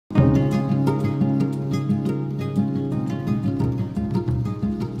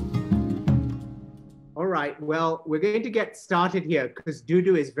right. Well, we're going to get started here because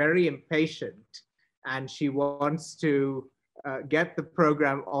Dudu is very impatient and she wants to get the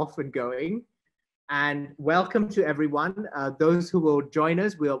program off and going. And welcome to everyone. Those who will join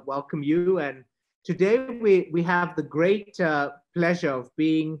us, we'll welcome you. And today we have the great pleasure of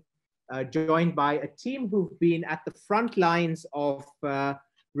being joined by a team who've been at the front lines of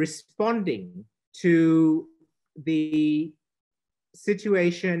responding to the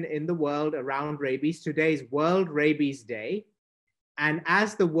situation in the world around rabies. Today is World Rabies Day. And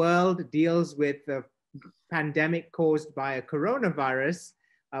as the world deals with the pandemic caused by a coronavirus,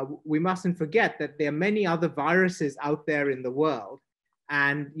 we mustn't forget that there are many other viruses out there in the world.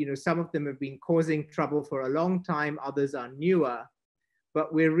 And some of them have been causing trouble for a long time, others are newer.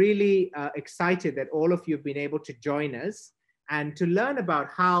 But we're really excited that all of you have been able to join us and to learn about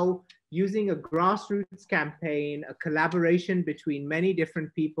how using a grassroots campaign, a collaboration between many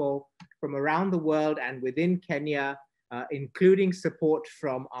different people from around the world and within Kenya, including support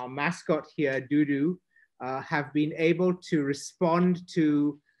from our mascot here, Dudu, have been able to respond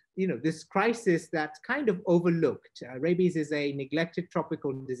to this crisis that's kind of overlooked. Rabies is a neglected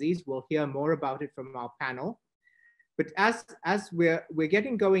tropical disease. We'll hear more about it from our panel. But as we're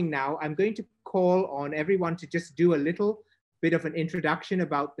getting going now, I'm going to call on everyone to just do a little bit of an introduction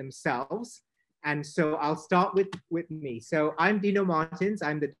about themselves. And so I'll start with me. So I'm Dino Martins.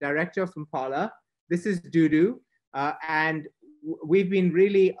 I'm the director of Impala. This is Dudu. And we've been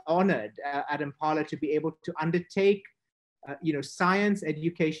really honored at Impala to be able to undertake science,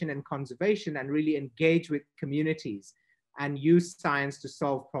 education, and conservation, and really engage with communities and use science to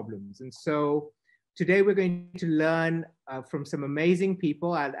solve problems. And so today we're going to learn from some amazing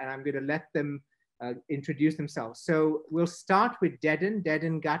people, and I'm going to let them introduce themselves. So we'll start with Dedon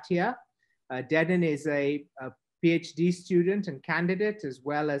Gatia. Dedon is a PhD student and candidate, as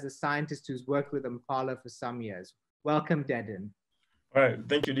well as a scientist who's worked with Impala for some years. Welcome, Dedon. All right,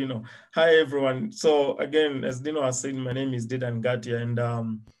 thank you, Dino. Hi, everyone. So again, as Dino has said, my name is Dedon Gatia, and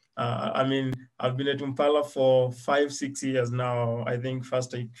I've been at Impala for 5-6 years now. I think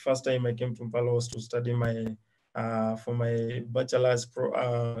first time I came to Impala was to study for my bachelor's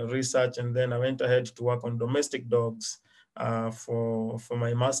research, and then I went ahead to work on domestic dogs for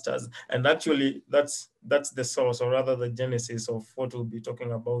my master's. And actually, that's the source, or rather the genesis of what we'll be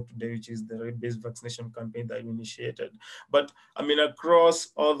talking about today, which is the rabies vaccination campaign that we initiated. But across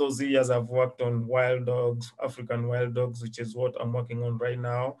all those years, I've worked on wild dogs, African wild dogs, which is what I'm working on right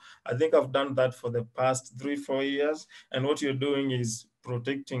now. I think I've done that for the past 3-4 years. And what you're doing is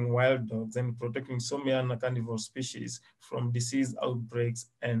protecting wild dogs and protecting so many carnivore species from disease outbreaks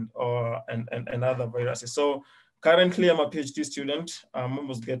and other viruses. So currently, I'm a PhD student. I'm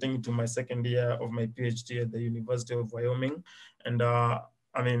almost getting into my second year of my PhD at the University of Wyoming. And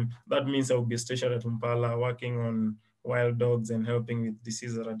that means I will be stationed at Impala working on wild dogs and helping with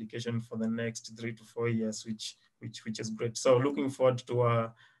disease eradication for the next 3 to 4 years, which is great. So looking forward to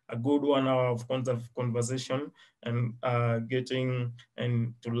a good 1 hour of conversation and getting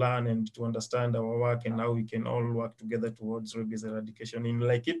and to learn and to understand our work and how we can all work together towards rabies eradication in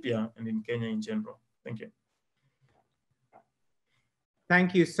Laikipia and in Kenya in general. Thank you.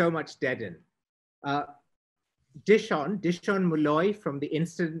 Thank you so much, Dedon. Dishon Mulloy from the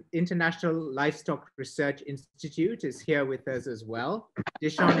International Livestock Research Institute is here with us as well.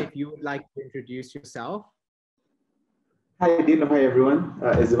 Dishon, if you would like to introduce yourself. Hi, Dino. Hi, everyone.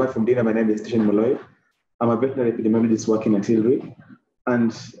 As a from Dino, my name is Dishon Mulloy. I'm a veterinary epidemiologist working at ILRI.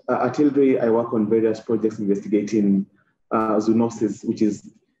 And at ILRI, I work on various projects investigating zoonosis, which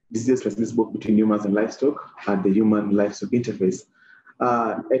is disease transmissible between humans and livestock at the human-livestock interface.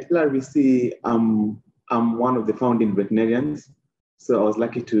 At LRVC, I'm one of the founding veterinarians, so I was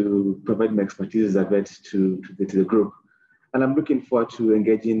lucky to provide my expertise as a vet to the group. And I'm looking forward to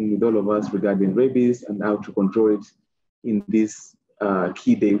engaging with all of us regarding rabies and how to control it in this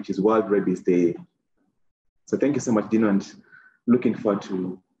key day, which is World Rabies Day. So thank you so much, Dino, and looking forward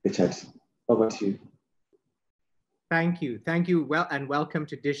to the chat. Over to you. Thank you. Thank you. Well, and welcome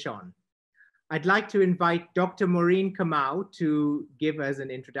to Dishon. I'd like to invite Dr. Maureen Kamau to give us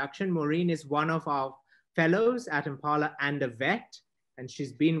an introduction. Maureen is one of our fellows at Impala and a vet, and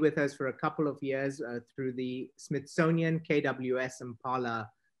she's been with us for a couple of years through the Smithsonian KWS Impala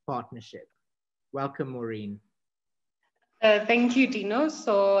partnership. Welcome, Maureen. Thank you, Dino.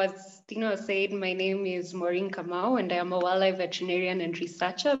 So as Dino said, my name is Maureen Kamau, and I am a wildlife veterinarian and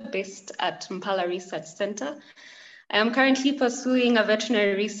researcher based at Impala Research Center. I am currently pursuing a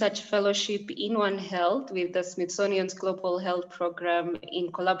veterinary research fellowship in One Health with the Smithsonian's Global Health Program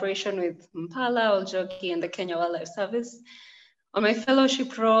in collaboration with Impala, Oljoki, and the Kenya Wildlife Service. On my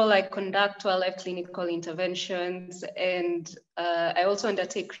fellowship role, I conduct wildlife clinical interventions, and I also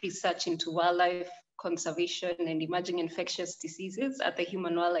undertake research into wildlife conservation and emerging infectious diseases at the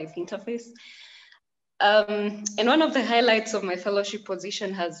human-wildlife interface. And one of the highlights of my fellowship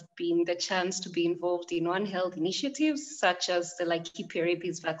position has been the chance to be involved in One Health initiatives, such as the Laikipia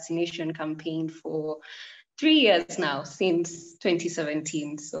Rabies vaccination campaign for 3 years now, since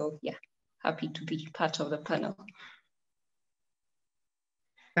 2017. So yeah, happy to be part of the panel.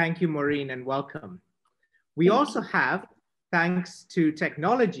 Thank you, Maureen, and welcome. We also have, thanks to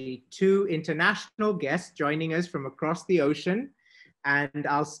technology, 2 international guests joining us from across the ocean. And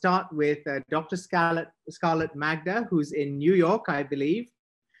I'll start with Dr. Scarlett Magda, who's in New York, I believe,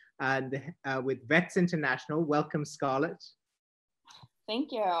 and with Vets International. Welcome, Scarlett.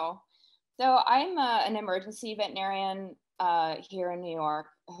 Thank you. So I'm an emergency veterinarian here in New York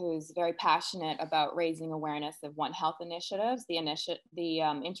who's very passionate about raising awareness of One Health initiatives, the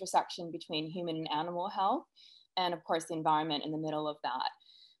intersection between human and animal health, and of course the environment in the middle of that.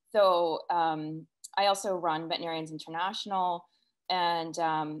 So I also run Veterinarians International, and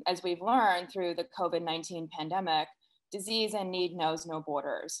as we've learned through the COVID-19 pandemic, disease and need knows no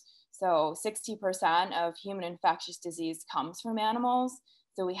borders. So 60% of human infectious disease comes from animals.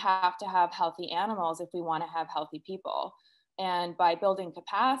 So we have to have healthy animals if we want to have healthy people. And by building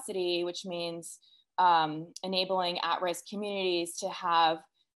capacity, which means enabling at-risk communities to have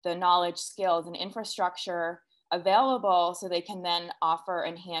the knowledge, skills, and infrastructure available so they can then offer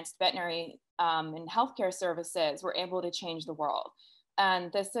enhanced veterinary and healthcare services, we're able to change the world.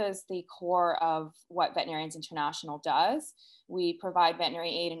 And this is the core of what Veterinarians International does. We provide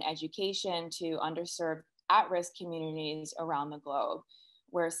veterinary aid and education to underserved at-risk communities around the globe.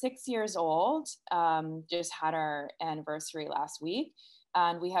 We're 6 years old, just had our anniversary last week,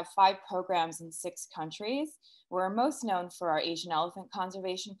 and we have 5 programs in 6 countries. We're most known for our Asian elephant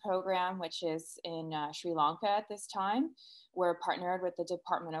conservation program, which is in Sri Lanka at this time. We're partnered with the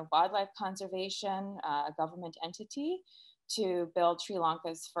Department of Wildlife Conservation, a government entity, to build Sri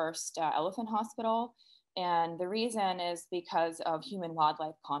Lanka's first elephant hospital. And the reason is because of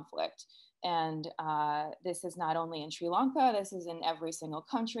human-wildlife conflict. And this is not only in Sri Lanka, this is in every single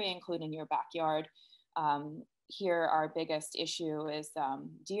country, including your backyard. Here, our biggest issue is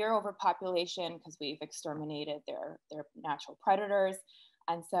deer overpopulation because we've exterminated their natural predators.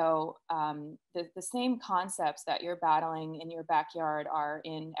 And so the same concepts that you're battling in your backyard are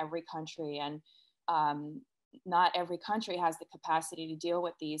in every country. And not every country has the capacity to deal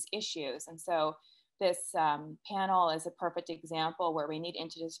with these issues. And so this panel is a perfect example where we need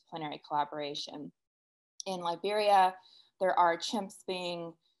interdisciplinary collaboration. In Liberia, there are chimps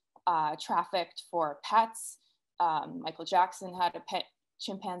being trafficked for pets. Michael Jackson had a pet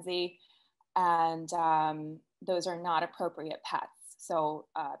chimpanzee, and those are not appropriate pets. So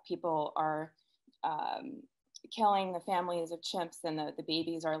people are killing the families of chimps, and the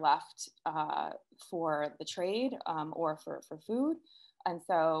babies are left for the trade or for food. And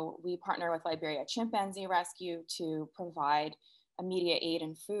so we partner with Liberia Chimpanzee Rescue to provide immediate aid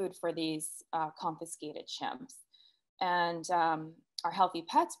and food for these confiscated chimps. And our Healthy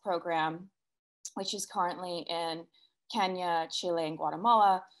Pets program, which is currently in Kenya, Chile, and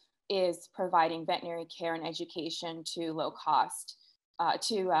Guatemala, is providing veterinary care and education to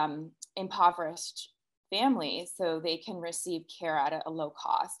impoverished families so they can receive care at a low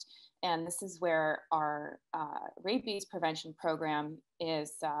cost. And this is where our rabies prevention program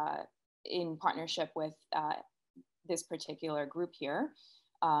is in partnership with this particular group here,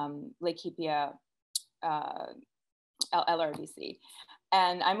 Laikipia LRBC.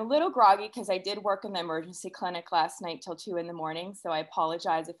 And I'm a little groggy because I did work in the emergency clinic last night till 2 in the morning. So I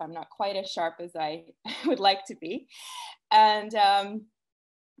apologize if I'm not quite as sharp as I would like to be. And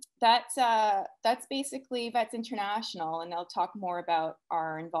that's basically Vets International, and I'll talk more about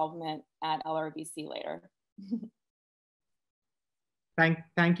our involvement at LRBC later.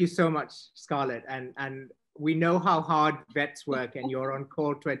 Thank you so much, Scarlett. And we know how hard vets work, and you're on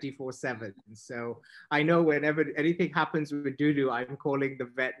call 24/7. So I know whenever anything happens with Dudu, I'm calling the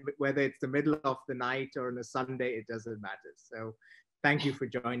vet, whether it's the middle of the night or on a Sunday, it doesn't matter. So thank you for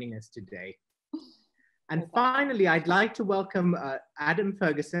joining us today. And finally, I'd like to welcome Adam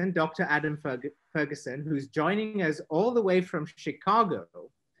Ferguson, Dr. Adam Ferguson, who's joining us all the way from Chicago.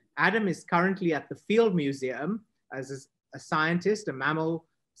 Adam is currently at the Field Museum as a scientist, a mammal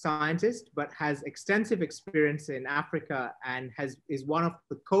scientist, but has extensive experience in Africa and is one of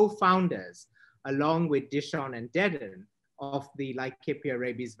the co-founders, along with Dishon and Dedon, of the Laikipia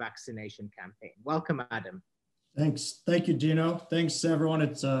Rabies vaccination campaign. Welcome, Adam. Thanks. Thank you, Dino. Thanks, everyone.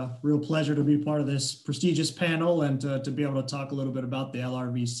 It's a real pleasure to be part of this prestigious panel and to be able to talk a little bit about the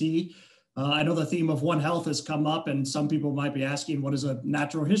LRVC. I know the theme of One Health has come up, and some people might be asking, what does a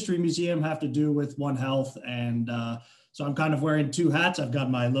natural history museum have to do with One Health? And so I'm kind of wearing two hats. I've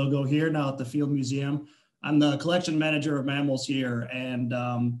got my logo here now at the Field Museum. I'm the collection manager of mammals here, and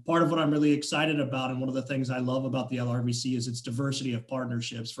part of what I'm really excited about, and one of the things I love about the LRVC, is its diversity of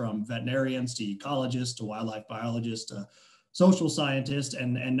partnerships, from veterinarians to ecologists to wildlife biologists to social scientists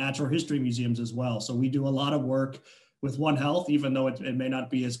and natural history museums as well. So we do a lot of work with One Health, even though it may not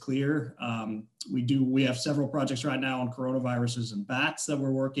be as clear. We have several projects right now on coronaviruses and bats that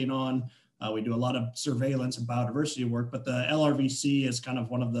we're working on. We do a lot of surveillance and biodiversity work, but the LRVC is kind of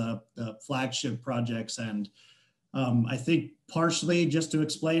one of the flagship projects. And I think partially just to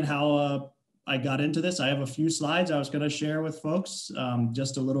explain how I got into this, I have a few slides I was going to share with folks,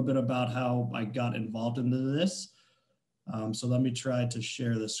 just a little bit about how I got involved into this. So let me try to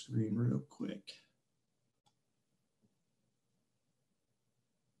share the screen real quick.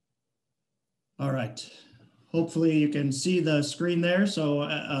 All right. Hopefully you can see the screen there. So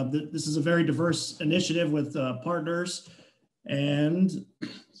this is a very diverse initiative with partners. And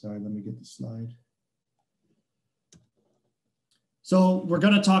sorry, let me get the slide. So we're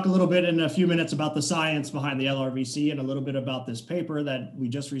going to talk a little bit in a few minutes about the science behind the LRVC and a little bit about this paper that we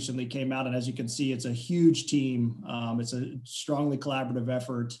just recently came out. And as you can see, it's a huge team. It's a strongly collaborative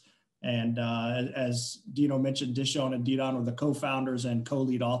effort. And as Dino mentioned, Dishon and Didon were the co-founders and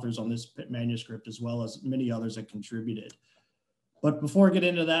co-lead authors on this manuscript, as well as many others that contributed. But before I get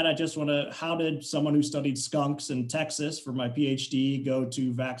into that, I just want to, how did someone who studied skunks in Texas for my PhD go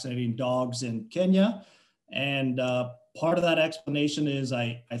to vaccinating dogs in Kenya? And part of that explanation is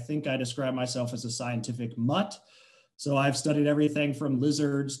I think I describe myself as a scientific mutt. So I've studied everything from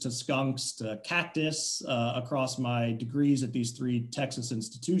lizards to skunks to cactus across my degrees at these three Texas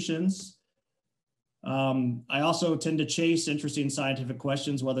institutions. I also tend to chase interesting scientific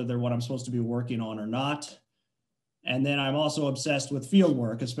questions, whether they're what I'm supposed to be working on or not. And then I'm also obsessed with field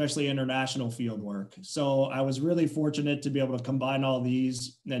work, especially international field work. So I was really fortunate to be able to combine all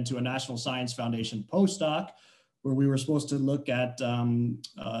these into a National Science Foundation postdoc, where we were supposed to look at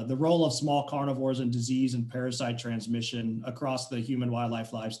the role of small carnivores in disease and parasite transmission across the human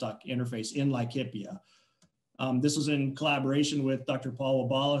wildlife livestock interface in Laikipia. This was in collaboration with Dr. Paul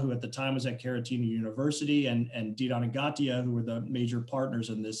Wabala, who at the time was at Karatina University, and Didon Ngatia, who were the major partners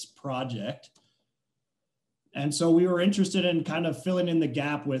in this project. And so we were interested in kind of filling in the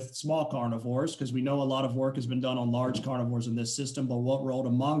gap with small carnivores, because we know a lot of work has been done on large carnivores in this system, but what role do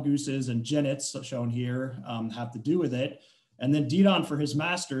mongooses and genets, shown here, have to do with it? And then Didon, for his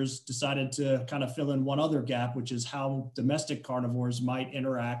master's, decided to kind of fill in one other gap, which is how domestic carnivores might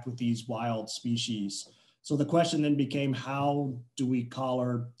interact with these wild species. So the question then became, how do we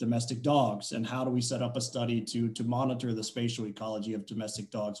collar domestic dogs? And how do we set up a study to monitor the spatial ecology of domestic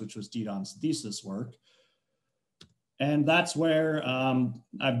dogs, which was Didon's thesis work. And that's where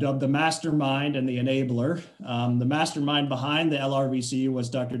I've dubbed the mastermind and the enabler. The mastermind behind the LRVC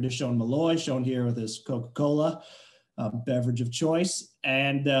was Dr. Dishon Malloy, shown here with his Coca-Cola beverage of choice.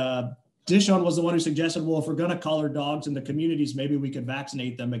 And Dishon was the one who suggested, well, if we're gonna collar dogs in the communities, maybe we could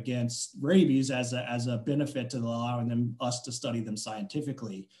vaccinate them against rabies as a benefit to allowing us to study them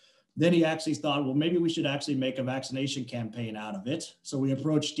scientifically. Then he actually thought, well, maybe we should actually make a vaccination campaign out of it. So we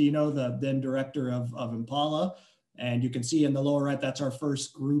approached Dino, the then director of Impala. And you can see in the lower right, that's our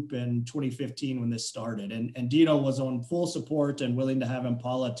first group in 2015 when this started. And Dino was on full support and willing to have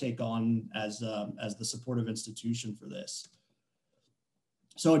Impala take on as the supportive institution for this.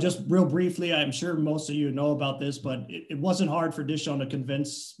 So just real briefly, I'm sure most of you know about this, but it wasn't hard for Dishon to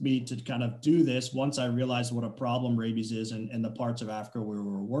convince me to kind of do this once I realized what a problem rabies is in the parts of Africa where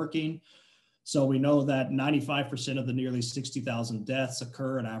we were working. So we know that 95% of the nearly 60,000 deaths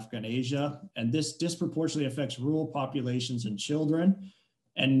occur in Africa and Asia, and this disproportionately affects rural populations and children,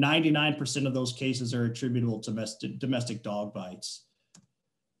 and 99% of those cases are attributable to domestic dog bites.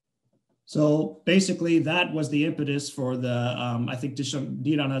 So basically that was the impetus for the, I think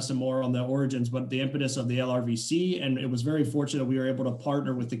Didon has some more on the origins, but the impetus of the LRVC. And it was very fortunate we were able to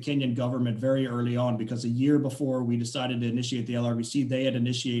partner with the Kenyan government very early on, because a year before we decided to initiate the LRVC, they had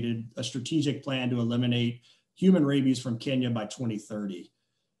initiated a strategic plan to eliminate human rabies from Kenya by 2030.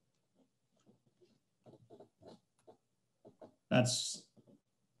 That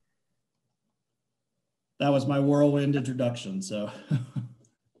was my whirlwind introduction, so.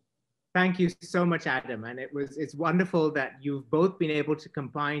 Thank you so much, Adam. And it's wonderful that you've both been able to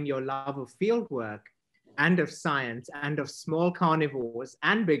combine your love of field work and of science and of small carnivores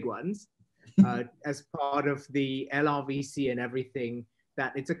and big ones as part of the LRVC and everything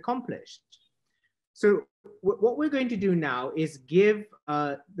that it's accomplished. So what we're going to do now is give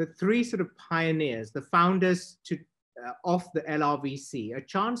the three sort of pioneers, the founders of the LRVC, a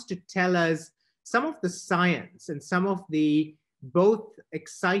chance to tell us some of the science and some of the both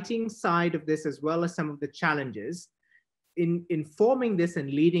exciting side of this as well as some of the challenges in informing this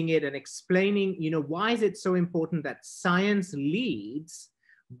and leading it and explaining, why is it so important that science leads,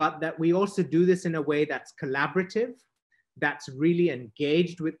 but that we also do this in a way that's collaborative, that's really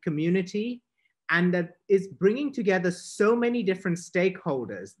engaged with community, and that is bringing together so many different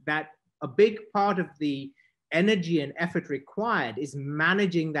stakeholders that a big part of the energy and effort required is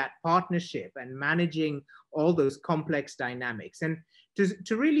managing that partnership and managing all those complex dynamics. And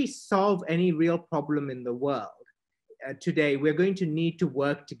to really solve any real problem in the world today, we're going to need to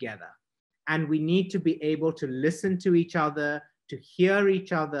work together. And we need to be able to listen to each other, to hear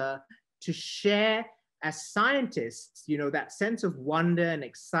each other, to share as scientists, that sense of wonder and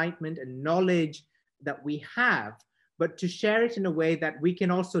excitement and knowledge that we have, but to share it in a way that we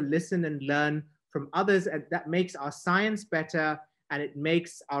can also listen and learn from others, and that makes our science better, and it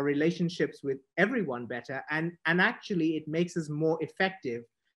makes our relationships with everyone better, and actually it makes us more effective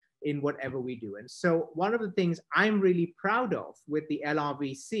in whatever we do. And so one of the things I'm really proud of with the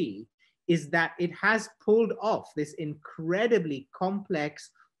LRVC is that it has pulled off this incredibly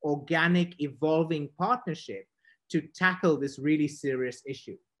complex, organic, evolving partnership to tackle this really serious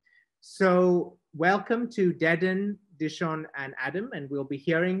issue. So welcome to Dedan, Dishon, and Adam, and we'll be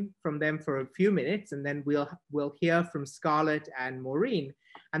hearing from them for a few minutes, and then we'll hear from Scarlett and Maureen,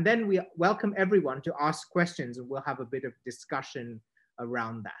 and then we welcome everyone to ask questions, and we'll have a bit of discussion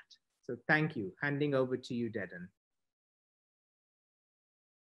around that. So thank you. Handing over to you, Dedan.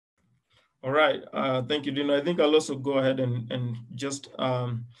 All right, thank you, Dino. I think I'll also go ahead and just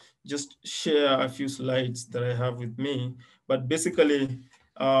share a few slides that I have with me. But basically,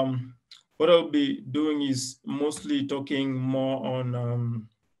 what I'll be doing is mostly talking more on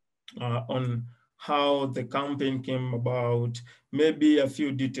how the campaign came about, maybe a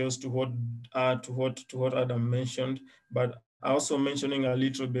few details to what Adam mentioned, but also mentioning a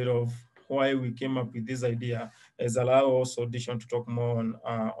little bit of why we came up with this idea, as allow also Dishon to talk more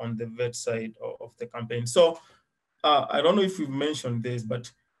on the vet side of the campaign. So I don't know if we've mentioned this, but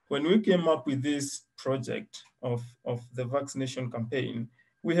when we came up with this project of the vaccination campaign,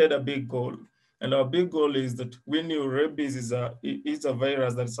 we had a big goal. And our big goal is that we knew rabies is a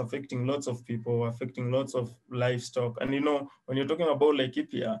virus that's affecting lots of people, affecting lots of livestock. And when you're talking about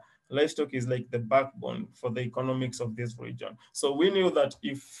Laikipia, livestock is like the backbone for the economics of this region. So we knew that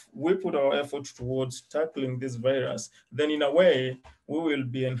if we put our effort towards tackling this virus, then in a way, we will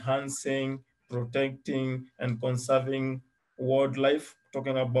be enhancing, protecting, and conserving wildlife,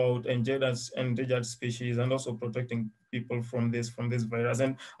 talking about endangered species, and also protecting people from this virus.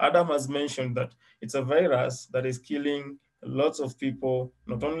 And Adam has mentioned that it's a virus that is killing lots of people,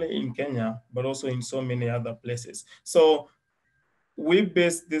 not only in Kenya, but also in so many other places. So we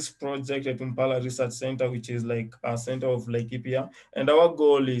based this project at Impala Research Center, which is like a center of Laikipia. And our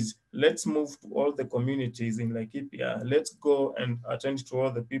goal is, let's move to all the communities in Laikipia. Let's go and attend to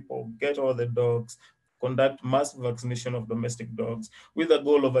all the people, get all the dogs, conduct mass vaccination of domestic dogs with a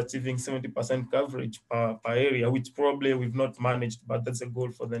goal of achieving 70% coverage per area, which probably we've not managed, but that's a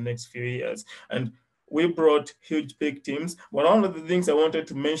goal for the next few years. And we brought huge big teams. But one of the things I wanted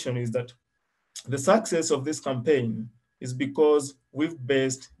to mention is that the success of this campaign is because we've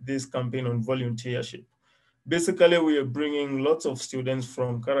based this campaign on volunteership. Basically, we are bringing lots of students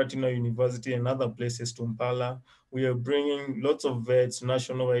from Karatina University and other places to Impala. We are bringing lots of vets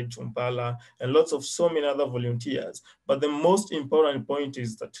nationwide to Impala and lots of so many other volunteers. But the most important point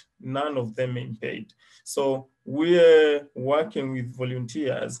is that none of them are paid. So we're working with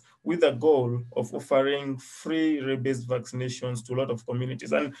volunteers with a goal of offering free rabies vaccinations to a lot of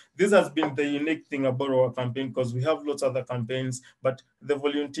communities. And this has been the unique thing about our campaign, because we have lots of other campaigns, but the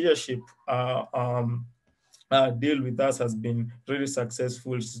volunteership deal with us has been really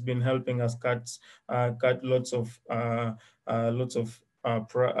successful. She's been helping us cut lots of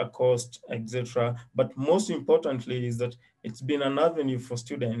cost, etc. But most importantly is that it's been an avenue for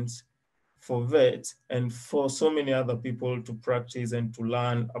students, for vets, and for so many other people to practice and to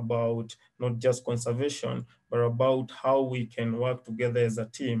learn about not just conservation, but about how we can work together as a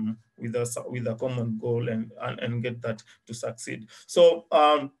team with a common goal and get that to succeed. So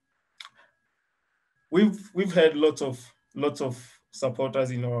we've had lots of supporters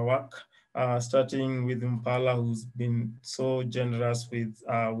in our work. starting with Impala, who's been so generous with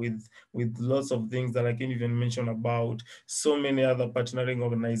lots of things that I can't even mention about, so many other partnering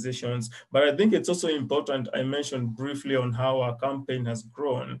organizations. But I think it's also important I mentioned briefly on how our campaign has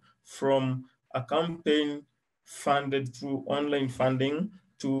grown from a campaign funded through online funding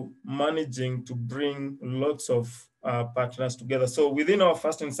to managing to bring lots of partners together. So within our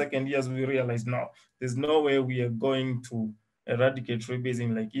first and second years, we realized now there's no way we are going to eradicate rabies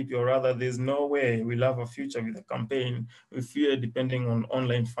in Laikipia, or rather there's no way we'll have a future with a campaign if we are depending on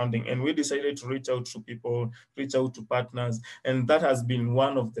online funding. And we decided to reach out to people, reach out to partners, and that has been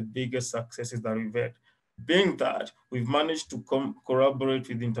one of the biggest successes that we've had. Being that we've managed to collaborate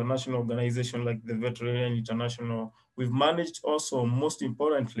with international organizations like the Veterinarian International, we've managed also, most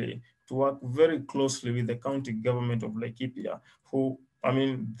importantly, to work very closely with the county government of Laikipia, who, I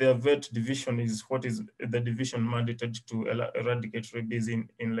mean, their vet division is what is the division mandated to eradicate rabies in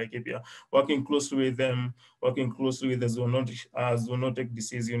Laikipia. Working closely with them, working closely with the zoonotic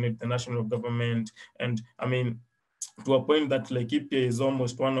disease unit, the national government, and I mean, to a point that Laikipia is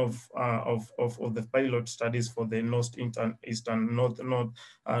almost one of the pilot studies for the northeastern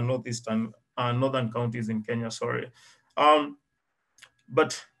northern counties in Kenya. Sorry,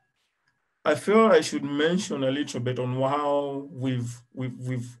 but I feel I should mention a little bit on how we've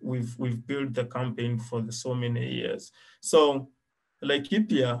built the campaign for so many years. So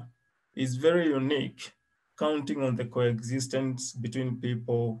Laikipia is very unique, counting on the coexistence between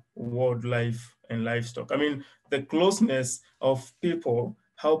people, wildlife, and livestock. I mean, the closeness of people,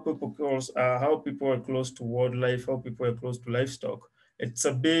 how people are close to wildlife, how people are close to livestock. It's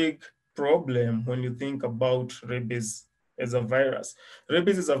a big problem when you think about rabies as a virus.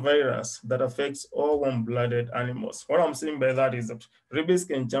 Rabies is a virus that affects all warm-blooded animals. What I'm saying by that is that rabies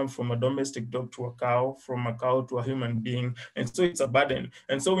can jump from a domestic dog to a cow, from a cow to a human being, and so it's a burden.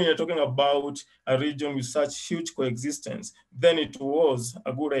 And so when you're talking about a region with such huge coexistence, then it was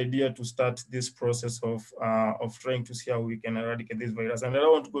a good idea to start this process of trying to see how we can eradicate this virus. And I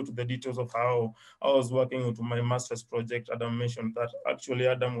don't want to go to the details of how I was working on my master's project. Adam mentioned that actually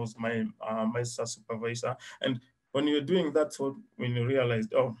Adam was my master supervisor. And when you're doing that, so when you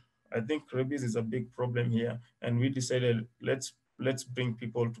realized, oh, I think rabies is a big problem here, and we decided let's bring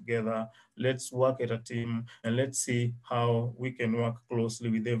people together, let's work as a team, and let's see how we can work closely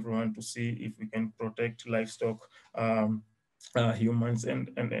with everyone to see if we can protect livestock, humans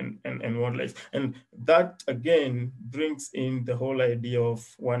and wildlife. And that again brings in the whole idea of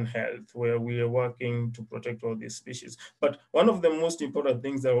One Health, where we are working to protect all these species. But one of the most important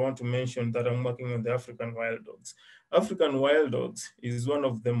things that I want to mention that I'm working on the African wild dogs. African wild dogs is one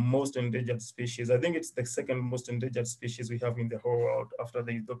of the most endangered species. I think it's the second most endangered species we have in the whole world after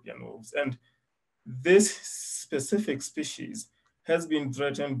the Ethiopian wolves. And this specific species has been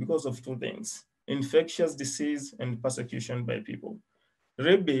threatened because of two things: infectious disease and persecution by people.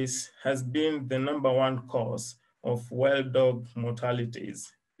 Rabies has been the #1 cause of wild dog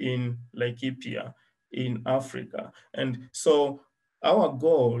mortalities in Laikipia, in Africa. And so our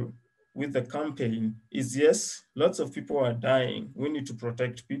goal with the campaign is, yes, lots of people are dying. We need to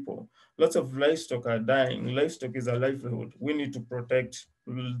protect people. Lots of livestock are dying. Livestock is a livelihood. We need to protect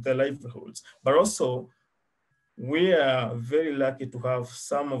the livelihoods. But also, we are very lucky to have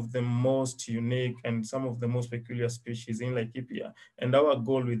some of the most unique and some of the most peculiar species in Laikipia. And our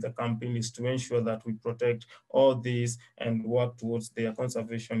goal with the campaign is to ensure that we protect all these and work towards their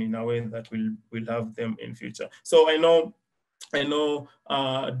conservation in a way that will have them in future. So I know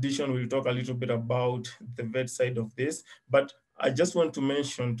Dishon will talk a little bit about the vet side of this, but I just want to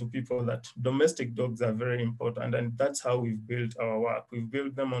mention to people that domestic dogs are very important, and that's how we've built our work. We've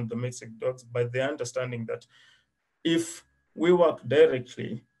built them on domestic dogs by the understanding that if we work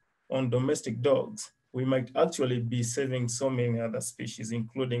directly on domestic dogs, we might actually be saving so many other species,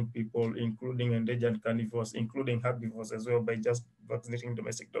 including people, including endangered carnivores, including herbivores as well, by just vaccinating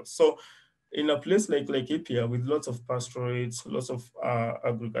domestic dogs. So in a place like Laikipia, with lots of pastorates, lots of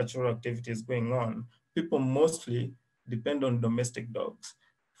agricultural activities going on, people mostly depend on domestic dogs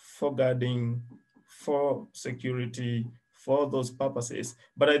for guarding, for security, for those purposes.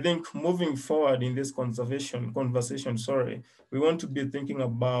 But I think moving forward in this conversation, we want to be thinking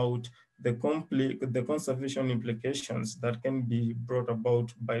about the conservation implications that can be brought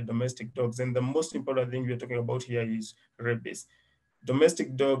about by domestic dogs. And the most important thing we're talking about here is rabies.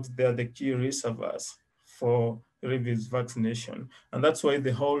 Domestic dogs, they are the key reservoirs for rabies vaccination. And that's why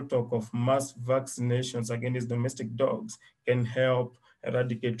the whole talk of mass vaccinations against domestic dogs can help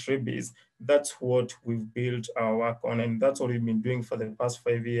eradicate rabies. That's what we've built our work on, and that's what we've been doing for the past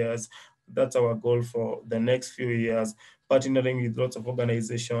 5 years. That's our goal for the next few years, partnering with lots of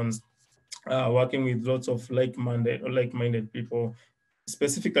organizations, working with lots of like-minded people,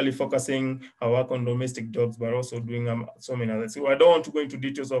 specifically focusing our work on domestic dogs, but also doing so many others. So I don't want to go into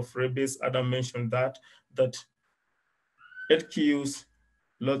details of rabies. Adam mentioned that it kills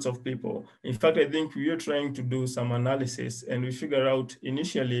lots of people. In fact, I think we are trying to do some analysis, and we figure out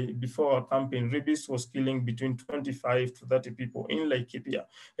initially before our campaign, rabies was killing between 25 to 30 people in Laikipia.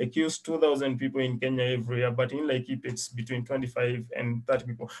 It kills 2,000 people in Kenya every year, but in Laikipia, it's between 25 and 30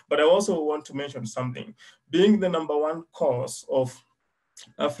 people. But I also want to mention something. Being the #1 cause of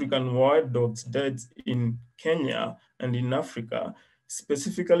African wild dogs deaths in Kenya and in Africa,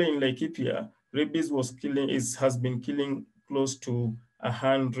 specifically in Laikipia, rabies has been killing close to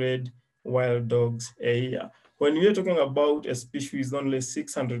 100 wild dogs a year. When we are talking about a species, only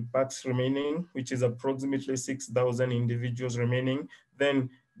 600 packs remaining, which is approximately 6,000 individuals remaining, then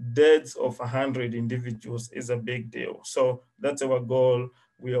deaths of 100 individuals is a big deal. So that's our goal.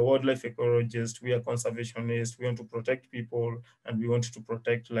 We are wildlife ecologists, we are conservationists, we want to protect people, and we want to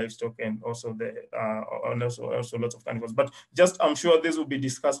protect livestock and also also lots of animals. But just, I'm sure this will be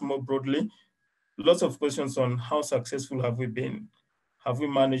discussed more broadly. Lots of questions on how successful have we been? Have we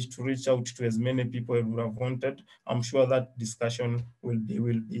managed to reach out to as many people as we have wanted? I'm sure that discussion will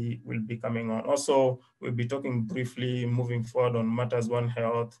be coming on. Also, we'll be talking briefly moving forward on matters One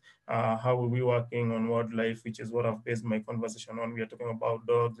Health, how are we working on wildlife, which is what I've based my conversation on. We are talking about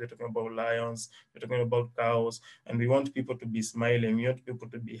dogs, we're talking about lions, we're talking about cows, and we want people to be smiling. We want people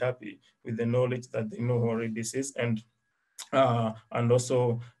to be happy with the knowledge that they know what rabies is. And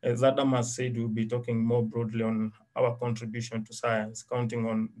also, as Adam has said, we'll be talking more broadly on our contribution to science, counting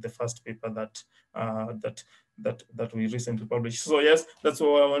on the first paper that we recently published. So yes, that's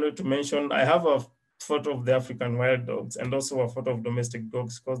what I wanted to mention. I have a photo of the African wild dogs and also a photo of domestic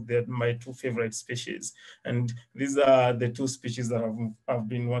dogs because they're my two favorite species. And these are the two species that I've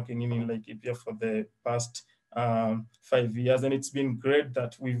been working in Laikipia for the past 5 years. And it's been great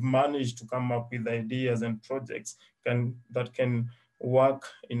that we've managed to come up with ideas and projects that can work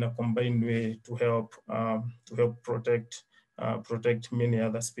in a combined way to help protect many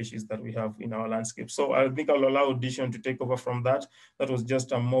other species that we have in our landscape. So I think I'll allow Dishon to take over from that. That was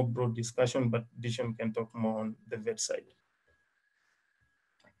just a more broad discussion, but Dishon can talk more on the vet side.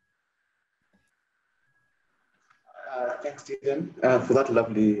 Thanks, Stephen, for that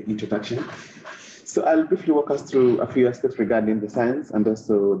lovely introduction. So I'll briefly walk us through a few aspects regarding the science and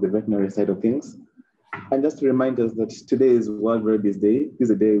also the veterinary side of things. And just to remind us that today is World Rabies Day. This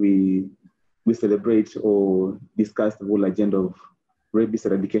is a day we celebrate or discuss the whole agenda of rabies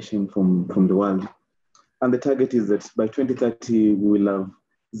eradication from the world. And the target is that by 2030, we will have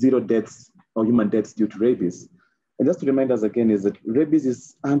 0 deaths or human deaths due to rabies. And just to remind us again is that rabies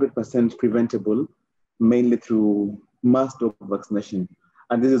is 100% preventable, mainly through mass dog vaccination.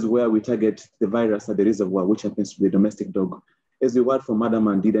 And this is where we target the virus at the reservoir, which happens to be a domestic dog. As we heard from Adam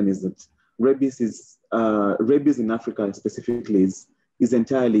and Didan is that rabies in Africa specifically is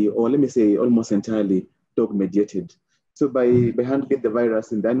entirely, or let me say almost entirely, dog mediated. So by handling the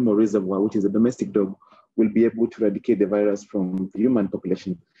virus in the animal reservoir, which is a domestic dog, we'll be able to eradicate the virus from the human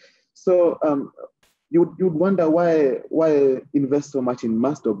population. So you'd wonder why invest so much in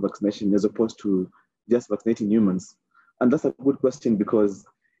mass dog vaccination as opposed to just vaccinating humans? And that's a good question because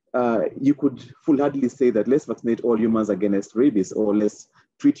you could full-heartedly say that let's vaccinate all humans against rabies or let's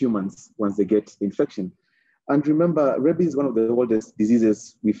treat humans once they get the infection. And remember, rabies is one of the oldest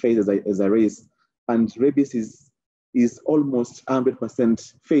diseases we face as a race, and rabies is almost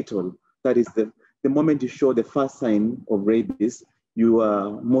 100% fatal. That is, the moment you show the first sign of rabies, you're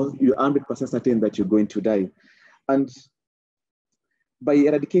 100% certain that you're going to die. And by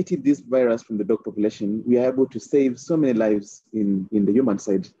eradicating this virus from the dog population, we are able to save so many lives in the human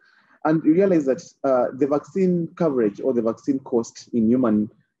side. And we realize that the vaccine coverage or the vaccine cost in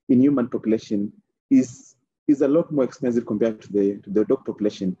human population is a lot more expensive compared to the dog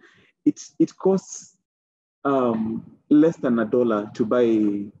population. It costs less than $1 to buy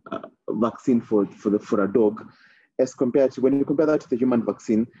a vaccine for a dog, as compared to when you compare that to the human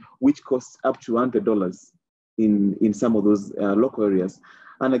vaccine, which costs up to $100 in some of those local areas.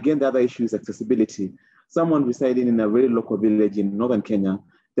 And again, the other issue is accessibility. Someone residing in a very local village in northern Kenya,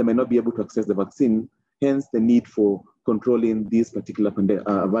 they may not be able to access the vaccine, hence the need for controlling this particular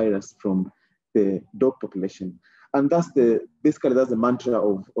virus from the dog population. And that's basically the mantra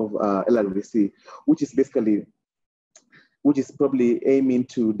of LRVC, which is probably aiming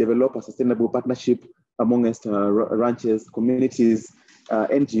to develop a sustainable partnership amongst ranchers, communities,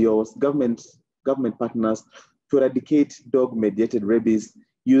 NGOs, government partners to eradicate dog-mediated rabies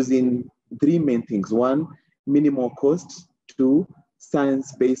using 3 main things. 1, minimal cost. 2,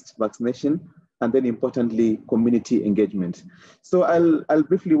 science-based vaccination, and then importantly, community engagement. So I'll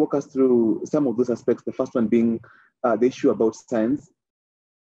briefly walk us through some of those aspects, the first one being the issue about science,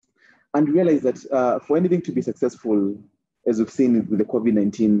 and realize that for anything to be successful, as we've seen with the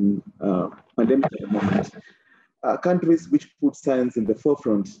COVID-19 pandemic at the moment, countries which put science in the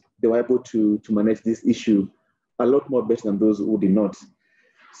forefront, they were able to manage this issue a lot more better than those who did not.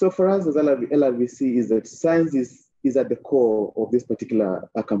 So for us as LRVC is that science is at the core of this particular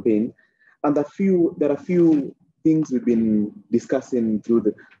campaign. And there are few things we've been discussing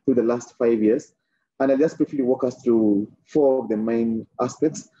through the last 5 years. And I'll just briefly walk us through 4 of the main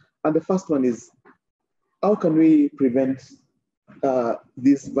aspects. And the first one is, how can we prevent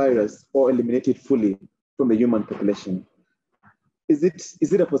this virus or eliminate it fully from the human population? Is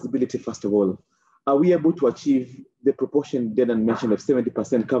it a possibility, first of all? Are we able to achieve the proportion Dedan mentioned of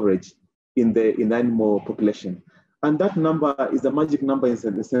 70% coverage in the animal population? And that number is a magic number in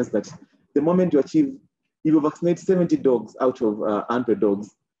the sense that the moment if you vaccinate 70 dogs out of 100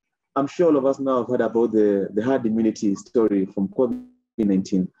 dogs, I'm sure all of us now have heard about the herd immunity story from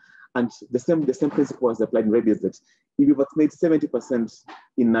COVID-19. And the same principle is applied in rabies, that if you vaccinate 70%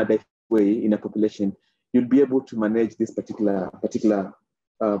 in a direct way in a population, you'll be able to manage this particular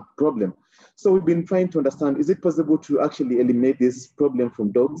problem. So we've been trying to understand, is it possible to actually eliminate this problem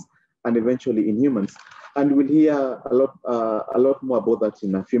from dogs and eventually in humans? And we'll hear a lot more about that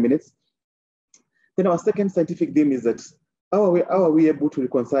in a few minutes. Then our second scientific theme is that how are we able to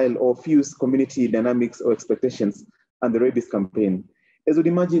reconcile or fuse community dynamics or expectations and the rabies campaign? As you'd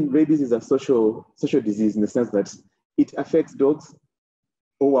imagine, rabies is a social disease in the sense that it affects dogs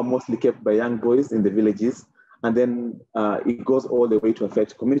who are mostly kept by young boys in the villages, and then it goes all the way to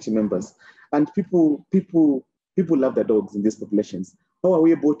affect community members. And people love their dogs in these populations. How are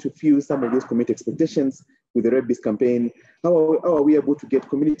we able to fuse some of those community expectations with the rabies campaign? How are we able to get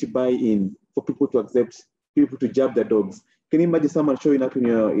community buy-in for people to accept people to jab their dogs? Can you imagine someone showing up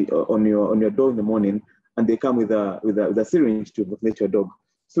on your door in the morning and they come with a syringe to vaccinate your dog?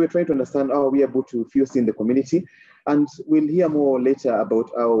 So we're trying to understand how are we able to fuse in the community, and we'll hear more later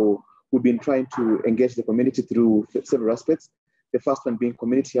about how we've been trying to engage the community through several aspects. The first one being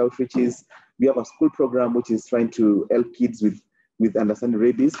community outreaches. We have a school program which is trying to help kids with understanding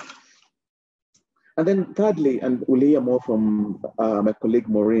rabies. And then thirdly, and we'll hear more from my colleague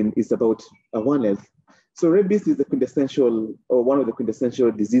Maureen, is about One Health. So rabies is the quintessential, or one of the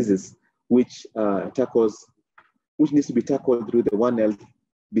quintessential diseases which needs to be tackled through the One Health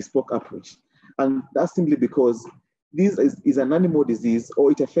bespoke approach. And that's simply because this is an animal disease,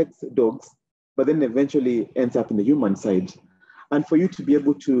 or it affects dogs, but then eventually ends up in the human side. And for you to be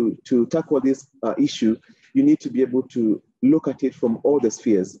able to tackle this issue, you need to be able to look at it from all the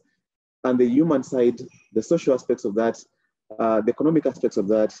spheres. And the human side, the social aspects of that, the economic aspects of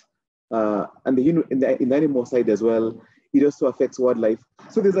that, and in the animal side as well, it also affects wildlife.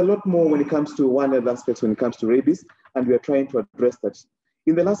 So there's a lot more when it comes to one of the aspects when it comes to rabies, and we are trying to address that.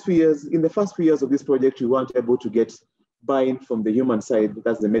 In the first few years of this project, we weren't able to get buy-in from the human side,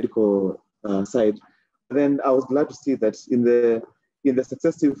 that's the medical side. Then I was glad to see that in the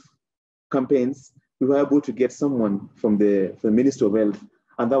successive campaigns, we were able to get someone from the Ministry of Health,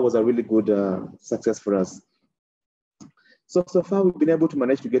 and that was a really good success for us. So far, we've been able to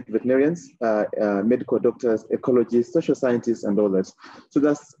manage to get veterinarians, medical doctors, ecologists, social scientists, and all that. So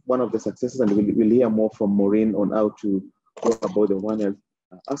that's one of the successes, and we'll hear more from Maureen on how to go about the One Health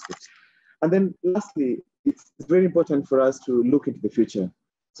aspect. And then lastly, it's very important for us to look into the future.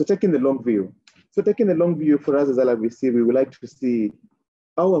 So taking the long view. So taking the long view for us as LRVC, we would like to see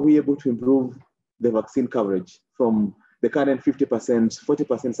how are we able to improve the vaccine coverage from the current 50%,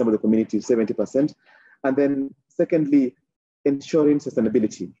 40%, some of the community, 70%. And then secondly, ensuring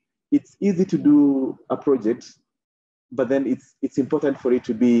sustainability. It's easy to do a project, but then it's important for it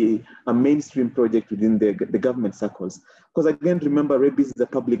to be a mainstream project within the government circles. Because again, remember, rabies is a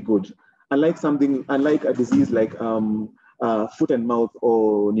public good. Unlike a disease like foot and mouth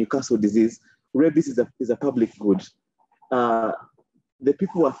or Newcastle disease, rabies is a public good. The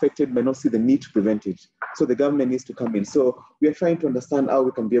people affected may not see the need to prevent it. So the government needs to come in. So we are trying to understand how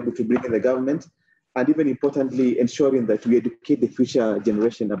we can be able to bring in the government, and even importantly, ensuring that we educate the future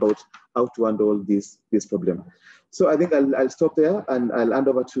generation about how to handle this problem. So I think I'll stop there, and I'll hand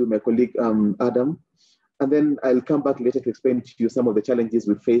over to my colleague, Adam, and then I'll come back later to explain to you some of the challenges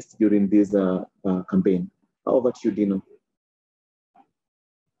we faced during this campaign. Over to you, Dino.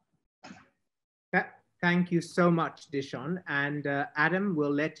 Thank you so much, Dishon. And Adam,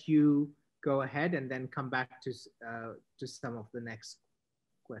 we'll let you go ahead and then come back to some of the next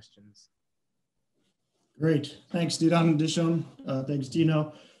questions. Great. Thanks, Dishon. Thanks,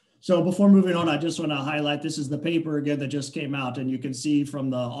 Dino. So before moving on, I just want to highlight, this is the paper again that just came out, and you can see from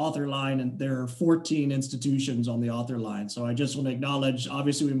the author line, and there are 14 institutions on the author line. So I just want to acknowledge,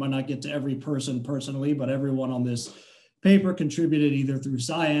 obviously we might not get to every person personally, but everyone on this paper contributed either through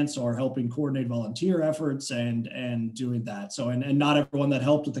science or helping coordinate volunteer efforts and doing that. So, and not everyone that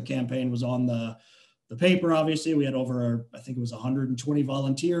helped with the campaign was on the paper. Obviously we had over, I think it was 120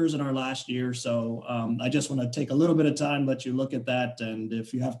 volunteers in our last year. So I just want to take a little bit of time, let you look at that. And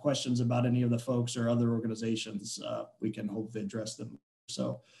if you have questions about any of the folks or other organizations, we can hopefully address them.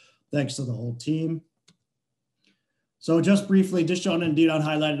 So thanks to the whole team. So just briefly, Dishon and Dinon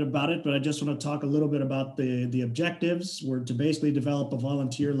highlighted about it, but I just want to talk a little bit about the objectives. We're to basically develop a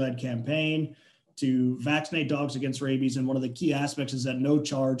volunteer-led campaign to vaccinate dogs against rabies. And one of the key aspects is that no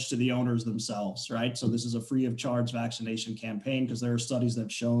charge to the owners themselves, right? So this is a free of charge vaccination campaign, because there are studies that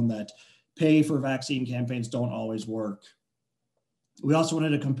have shown that pay for vaccine campaigns don't always work. We also wanted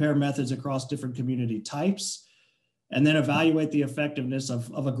to compare methods across different community types, and then evaluate the effectiveness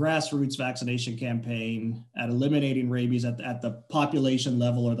of a grassroots vaccination campaign at eliminating rabies at the population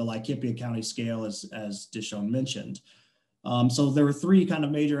level or the Laikipia County scale, as Dishon mentioned. So there were three kind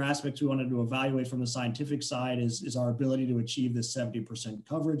of major aspects we wanted to evaluate from the scientific side is our ability to achieve this 70%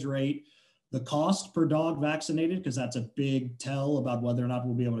 coverage rate, the cost per dog vaccinated, because that's a big tell about whether or not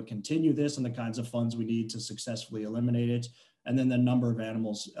we'll be able to continue this and the kinds of funds we need to successfully eliminate it, and then the number of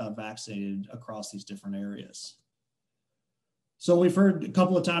animals vaccinated across these different areas. So we've heard a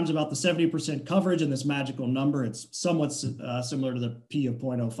couple of times about the 70% coverage and this magical number. It's somewhat similar to the P of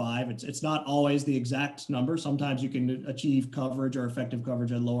 0.05. It's not always the exact number. Sometimes you can achieve coverage or effective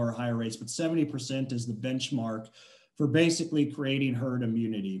coverage at lower or higher rates, but 70% is the benchmark for basically creating herd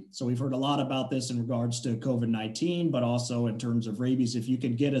immunity. So we've heard a lot about this in regards to COVID-19, but also in terms of rabies. If you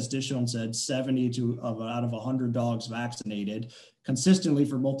can get, as Dishon said, 70 out of 100 dogs vaccinated consistently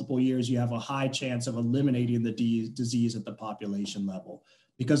for multiple years, you have a high chance of eliminating the disease at the population level.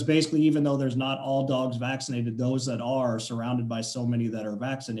 Because basically, even though there's not all dogs vaccinated, those that are surrounded by so many that are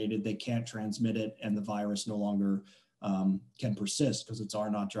vaccinated, they can't transmit it, and the virus no longer can persist because its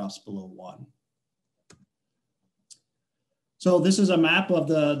R0 drops below 1. So this is a map of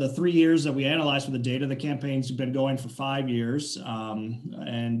the 3 years that we analyzed for the data. The campaign's been going for 5 years.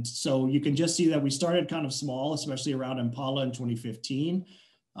 And so you can just see that we started kind of small, especially around Impala in 2015.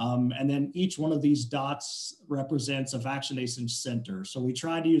 And then each one of these dots represents a vaccination center. So we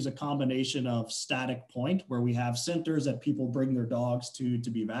try to use a combination of static point, where we have centers that people bring their dogs to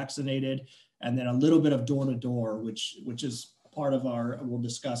be vaccinated, and then a little bit of door-to-door, which is part of our, we'll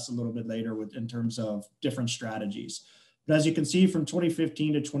discuss a little bit later in terms of different strategies. But as you can see, from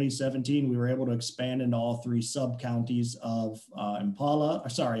 2015 to 2017, we were able to expand into all 3 sub-counties of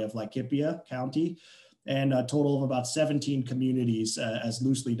Laikipia County, and a total of about 17 communities as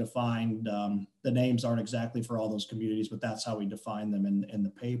loosely defined. The names aren't exactly for all those communities, but that's how we define them in the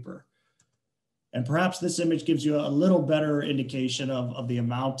paper. And perhaps this image gives you a little better indication of the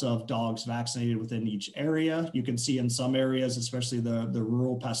amount of dogs vaccinated within each area. You can see in some areas, especially the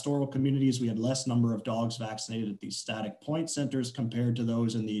rural pastoral communities, we had less number of dogs vaccinated at these static point centers compared to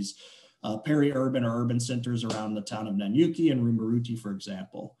those in these peri-urban or urban centers around the town of Nanyuki and Rumaruti, for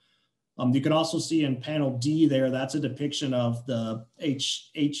example. You can also see in panel D there, that's a depiction of the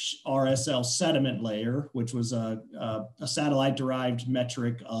HRSL sediment layer, which was a satellite-derived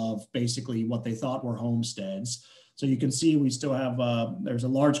metric of basically what they thought were homesteads. So you can see we still have, there's a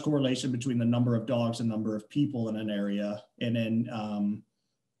large correlation between the number of dogs and number of people in an area. And in,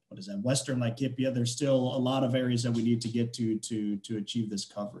 Western Laikipia, there's still a lot of areas that we need to get to achieve this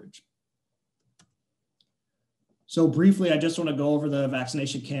coverage. So briefly, I just want to go over the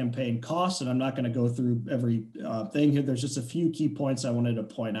vaccination campaign costs, and I'm not going to go through every thing here. There's just a few key points I wanted to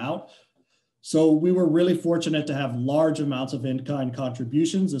point out. So we were really fortunate to have large amounts of in-kind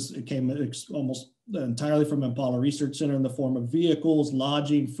contributions. It came almost entirely from Impala Research Center in the form of vehicles,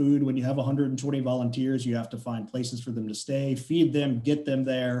 lodging, food. When you have 120 volunteers, you have to find places for them to stay, feed them, get them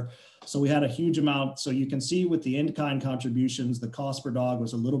there. So we had a huge amount. So you can see with the in-kind contributions, the cost per dog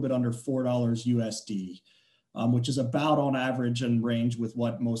was a little bit under $4 USD. Which is about on average and range with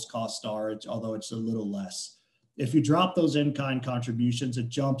what most costs are, although it's a little less. If you drop those in-kind contributions, it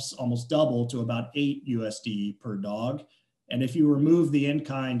jumps almost double to about $8 USD per dog. And if you remove the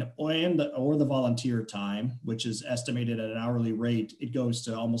in-kind or the volunteer time, which is estimated at an hourly rate, it goes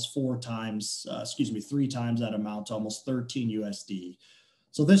to almost 3 times that amount, to almost 13 USD.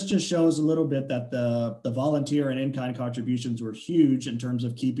 So this just shows a little bit that the volunteer and in-kind contributions were huge in terms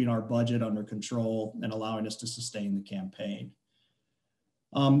of keeping our budget under control and allowing us to sustain the campaign.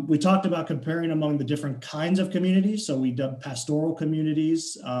 We talked about comparing among the different kinds of communities. So we did pastoral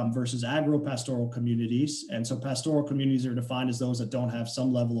communities versus agro-pastoral communities. And so pastoral communities are defined as those that don't have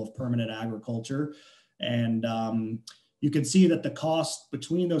some level of permanent agriculture. And you can see that the cost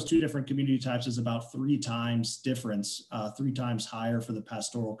between those two different community types is about 3 times difference, 3 times higher for the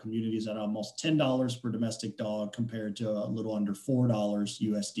pastoral communities at almost $10 per domestic dog compared to a little under $4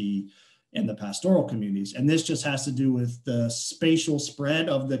 USD in the pastoral communities. And this just has to do with the spatial spread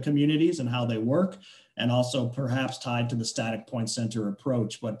of the communities and how they work, and also perhaps tied to the static point center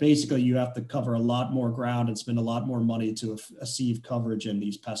approach. But basically you have to cover a lot more ground and spend a lot more money to achieve coverage in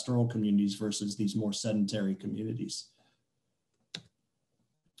these pastoral communities versus these more sedentary communities.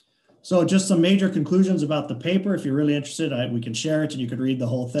 So just some major conclusions about the paper. If you're really interested, we can share it and you could read the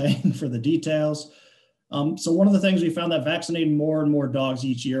whole thing for the details. So one of the things we found that vaccinating more and more dogs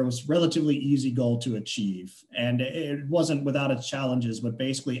each year was a relatively easy goal to achieve. And it wasn't without its challenges, but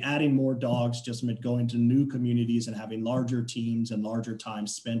basically adding more dogs just meant going to new communities and having larger teams and larger time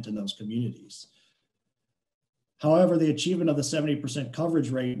spent in those communities. However, the achievement of the 70% coverage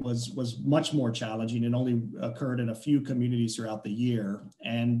rate was much more challenging and only occurred in a few communities throughout the year.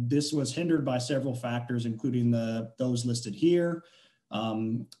 And this was hindered by several factors, including those listed here.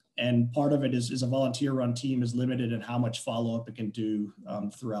 And part of it is a volunteer run team is limited in how much follow-up it can do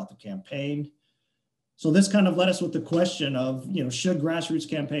throughout the campaign. So this kind of led us with the question of, should grassroots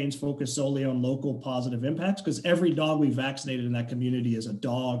campaigns focus solely on local positive impacts? Because every dog we vaccinated in that community is a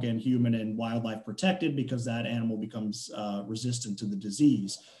dog and human and wildlife protected, because that animal becomes resistant to the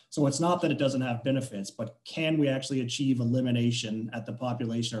disease. So it's not that it doesn't have benefits, but can we actually achieve elimination at the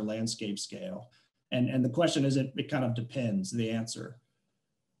population or landscape scale? And the question is, it kind of depends, the answer.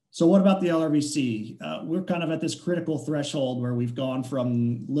 So what about the LRVC? We're kind of at this critical threshold where we've gone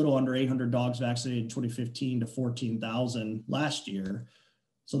from little under 800 dogs vaccinated in 2015 to 14,000 last year.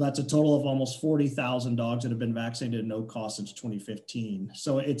 So that's a total of almost 40,000 dogs that have been vaccinated at no cost since 2015.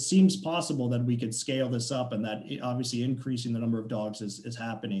 So it seems possible that we could scale this up, and that obviously increasing the number of dogs is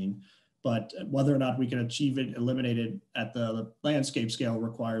happening. But whether or not we can achieve it, eliminate it at the landscape scale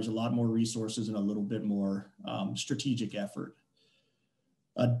requires a lot more resources and a little bit more strategic effort.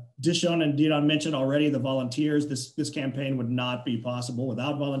 Dishon and Dinon mentioned already the volunteers. This campaign would not be possible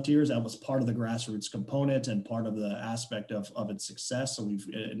without volunteers. That was part of the grassroots component and part of the aspect of its success. So we've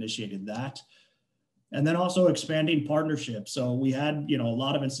initiated that. And then also expanding partnerships. So we had a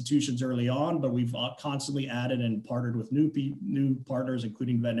lot of institutions early on, but we've constantly added and partnered with new partners,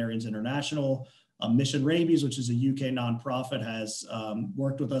 including Veterinarians International. Mission Rabies, which is a UK nonprofit, has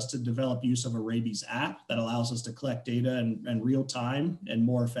worked with us to develop use of a rabies app that allows us to collect data in real time and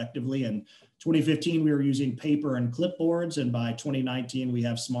more effectively. In 2015, we were using paper and clipboards, and by 2019, we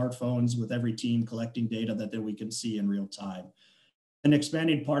have smartphones with every team collecting data that we can see in real time. And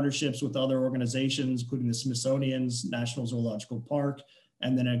expanding partnerships with other organizations, including the Smithsonian's National Zoological Park,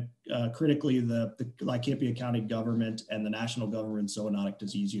 and then critically the Laikipia County government and the National Government Zoonotic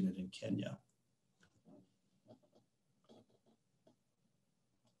Disease Unit in Kenya.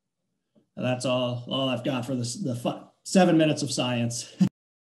 And that's all I've got for the 7 minutes of science.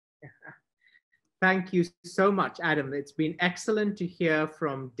 Thank you so much, Adam. It's been excellent to hear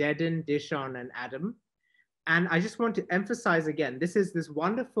from Dedon, Dishon, and Adam. And I just want to emphasize again, this is this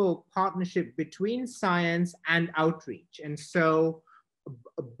wonderful partnership between science and outreach. And so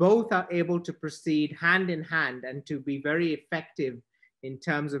both are able to proceed hand in hand and to be very effective in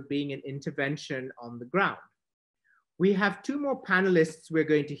terms of being an intervention on the ground. We have 2 more panelists we're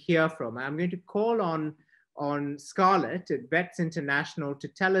going to hear from. I'm going to call on Scarlett at Vets International to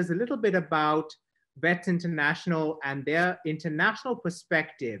tell us a little bit about Vets International and their international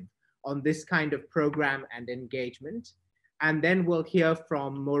perspective on this kind of program and engagement. And then we'll hear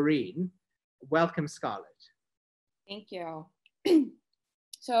from Maureen. Welcome, Scarlett. Thank you.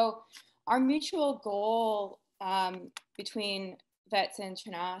 So our mutual goal between Vets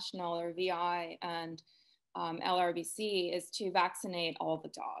International, or VI, and LRVC is to vaccinate all the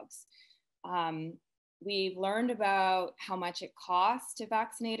dogs. We've learned about how much it costs to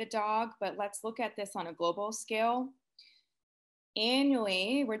vaccinate a dog, but let's look at this on a global scale.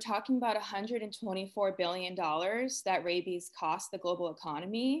 Annually, we're talking about $124 billion that rabies costs the global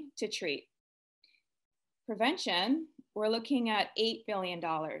economy to treat. Prevention, we're looking at $8 billion,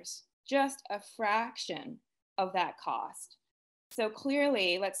 just a fraction of that cost. So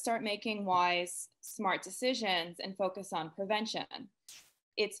clearly, let's start making wise, smart decisions and focus on prevention.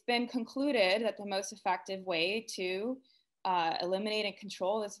 It's been concluded that the most effective way to eliminate and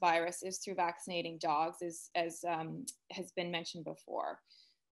control this virus is through vaccinating dogs, as has been mentioned before.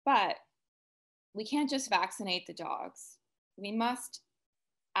 But we can't just vaccinate the dogs. We must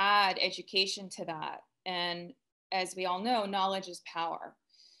add education to that. And as we all know, knowledge is power.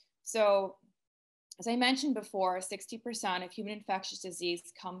 So as I mentioned before, 60% of human infectious disease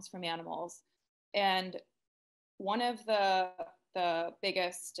comes from animals. And one of the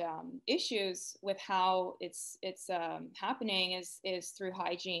biggest issues with how it's happening is through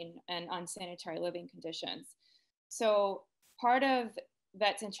hygiene and unsanitary living conditions. So part of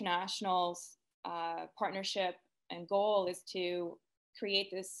Vets International's partnership and goal is to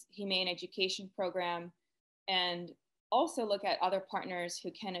create this humane education program and also look at other partners who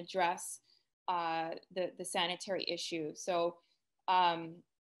can address the sanitary issue. So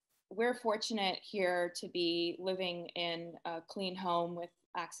we're fortunate here to be living in a clean home with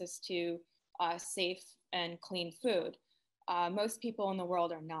access to safe and clean food. Most people in the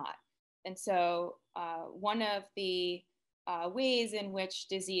world are not. And so one of the ways in which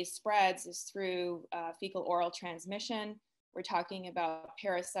disease spreads is through fecal oral transmission. We're talking about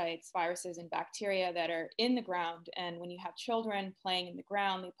parasites, viruses, and bacteria that are in the ground. And when you have children playing in the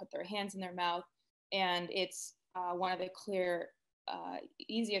ground, they put their hands in their mouth, and it's one of the clear,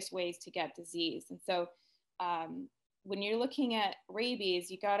 easiest ways to get disease. And so when you're looking at rabies,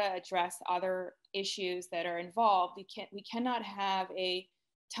 you got to address other issues that are involved. We cannot have a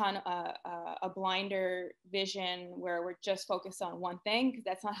blinder vision where we're just focused on one thing, because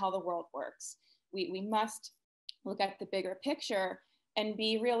that's not how the world works. We must look at the bigger picture and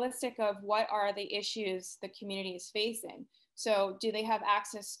be realistic of what are the issues the community is facing. So do they have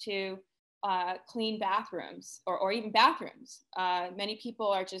access to clean bathrooms or even bathrooms? Many people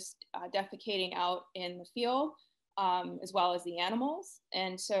are just defecating out in the field, as well as the animals.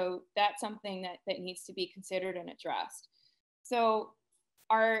 And so that's something that needs to be considered and addressed. So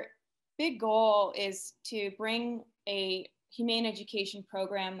our big goal is to bring a humane education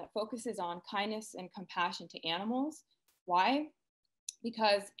program that focuses on kindness and compassion to animals. Why?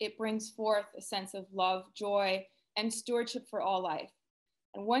 Because it brings forth a sense of love, joy, and stewardship for all life.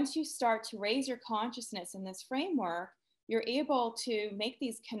 And once you start to raise your consciousness in this framework, you're able to make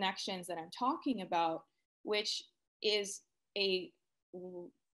these connections that I'm talking about, which is a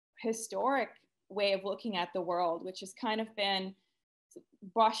historic way of looking at the world, which has kind of been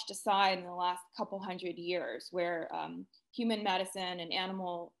brushed aside in the last couple hundred years, where human medicine and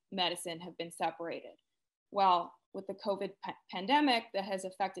animal medicine have been separated. Well, with the COVID pandemic that has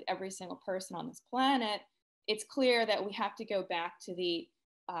affected every single person on this planet, it's clear that we have to go back to the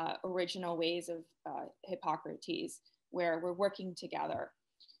original ways of Hippocrates, where we're working together.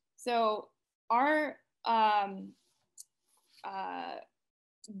 So our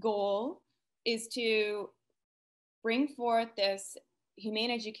goal is to bring forth this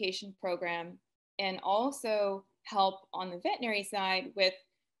humane education program and also help on the veterinary side with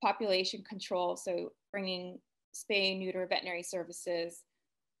population control. So bringing spay, neuter veterinary services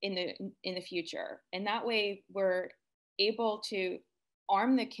in the future. And that way we're able to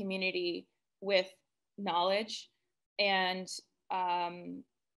arm the community with knowledge and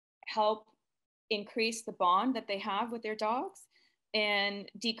help increase the bond that they have with their dogs and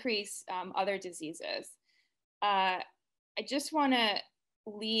decrease other diseases. I just want to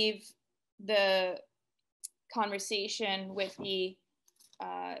leave the conversation with the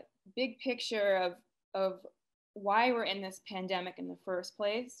big picture of why we're in this pandemic in the first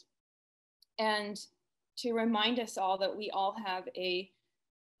place, and to remind us all that we all have a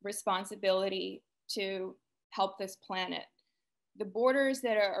responsibility to help this planet. The borders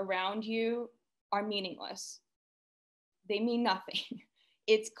that are around you are meaningless. They mean nothing.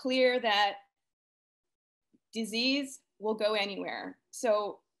 It's clear that disease will go anywhere.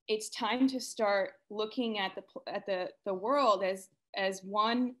 So it's time to start looking at the world as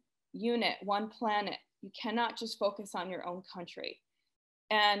one unit, one planet. You cannot just focus on your own country.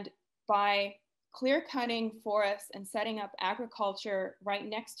 And by clear cutting forests and setting up agriculture right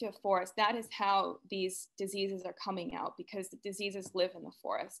next to a forest, that is how these diseases are coming out, because the diseases live in the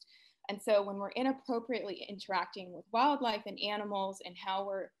forest. And so when we're inappropriately interacting with wildlife and animals and how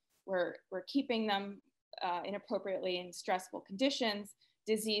we're keeping them inappropriately in stressful conditions,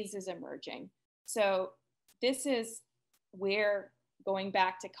 disease is emerging. So this is where going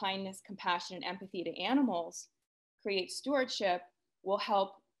back to kindness, compassion, and empathy to animals, create stewardship, will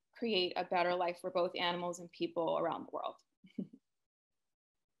help create a better life for both animals and people around the world.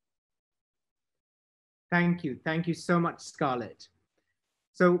 Thank you. Thank you so much, Scarlett.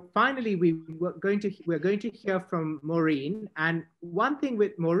 So finally, we're going to hear from Maureen. And one thing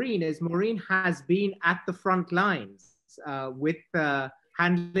with Maureen is Maureen has been at the front lines with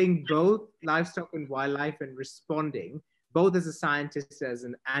handling both livestock and wildlife and responding, both as a scientist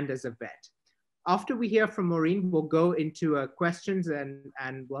and as a vet. After we hear from Maureen, we'll go into questions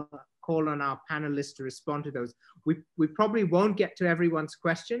and we'll call on our panelists to respond to those. We probably won't get to everyone's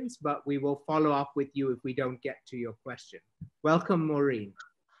questions, but we will follow up with you if we don't get to your question. Welcome, Maureen.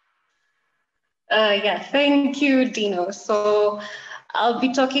 Yeah, thank you, Dino. So I'll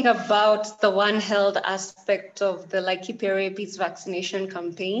be talking about the One Health aspect of the Laikipia rabies vaccination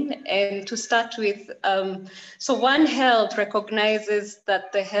campaign. And to start with, so One Health recognizes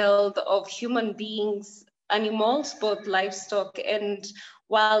that the health of human beings, animals, both livestock and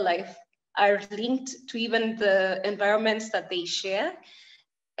wildlife, are linked to even the environments that they share.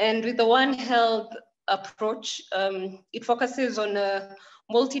 And with the One Health approach, it focuses on a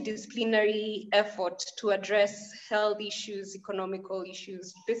multidisciplinary effort to address health issues, economical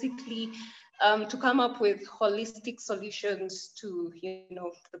issues, basically to come up with holistic solutions to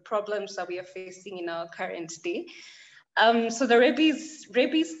the problems that we are facing in our current day. So the rabies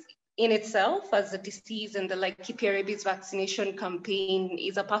in itself as a disease and the Laikipia rabies vaccination campaign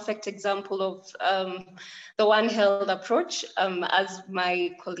is a perfect example of the One Health approach. As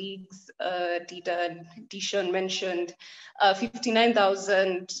my colleagues Dida and Dishon mentioned,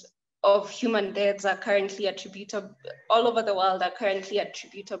 59,000 of human deaths are currently attributable, all over the world are currently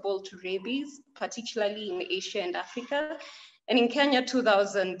attributable to rabies, particularly in Asia and Africa. And in Kenya,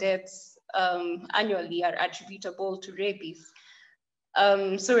 2,000 deaths annually are attributable to rabies.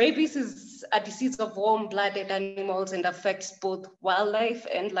 So rabies is a disease of warm-blooded animals and affects both wildlife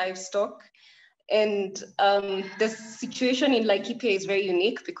and livestock. And the situation in Laikipia is very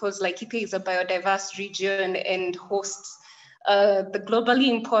unique because Laikipia is a biodiverse region and hosts the globally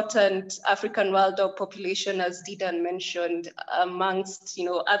important African wild dog population, as Didan mentioned, amongst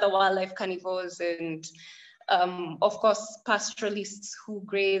other wildlife carnivores and of course pastoralists who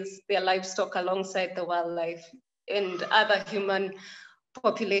graze their livestock alongside the wildlife and other human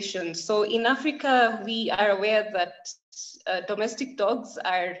populations. So in Africa, we are aware that domestic dogs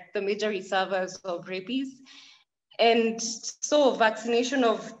are the major reservoirs of rabies. And so vaccination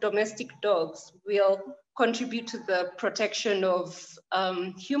of domestic dogs will contribute to the protection of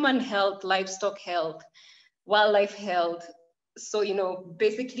human health, livestock health, wildlife health. So,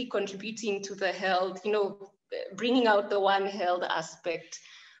 basically contributing to the health, bringing out the One Health aspect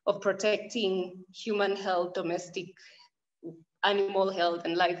of protecting human health, domestic animal health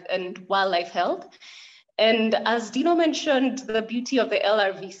and life and wildlife health. And as Dino mentioned, the beauty of the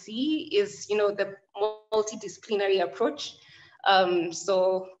LRVC is, the multidisciplinary approach.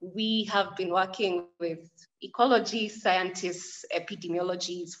 So we have been working with ecologists, scientists,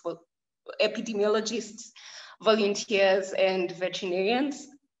 epidemiologists, volunteers, and veterinarians.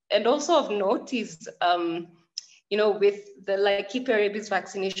 And also of note is, with the Laikipia rabies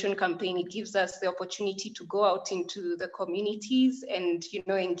vaccination campaign, it gives us the opportunity to go out into the communities and,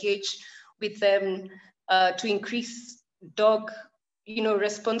 engage with them to increase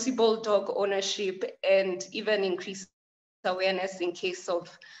responsible dog ownership and even increase awareness in case of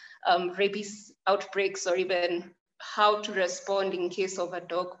rabies outbreaks or even how to respond in case of a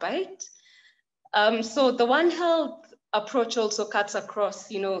dog bite. So the One Health approach also cuts across,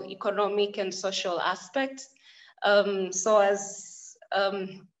 economic and social aspects. So as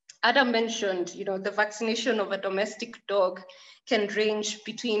Adam mentioned, the vaccination of a domestic dog can range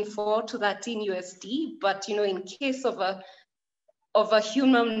between 4 to 13 USD, but in case of a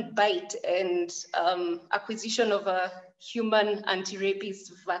human bite and acquisition of a human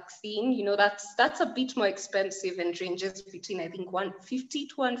anti-rabies vaccine, that's a bit more expensive and ranges between, I think, 150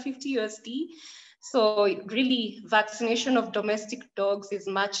 to 150 USD. So really, vaccination of domestic dogs is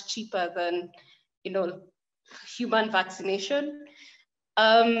much cheaper than, human vaccination.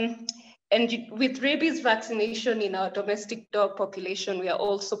 And with rabies vaccination in our domestic dog population, we are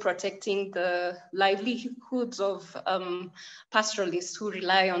also protecting the livelihoods of pastoralists who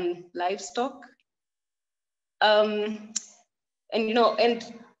rely on livestock. And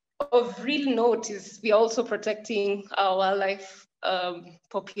of real note is we're also protecting our wildlife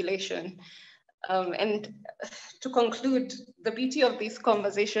population. And to conclude, the beauty of this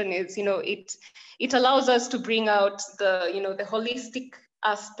conversation is, it allows us to bring out the, the holistic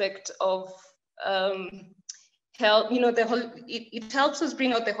aspect of health. It helps us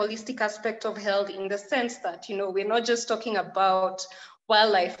bring out the holistic aspect of health in the sense that, we're not just talking about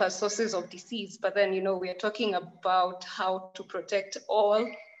wildlife as sources of disease, but then, we're talking about how to protect all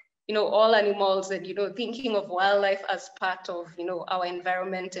animals and, thinking of wildlife as part of, our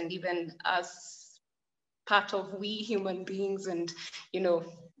environment and even as part of we human beings and,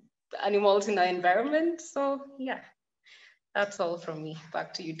 animals in our environment. So yeah, that's all from me.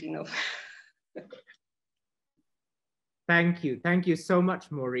 Back to you, Dino. Thank you. Thank you so much,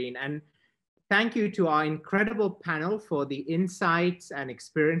 Maureen. And Thank you to our incredible panel for the insights and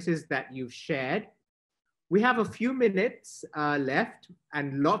experiences that you've shared. We have a few minutes left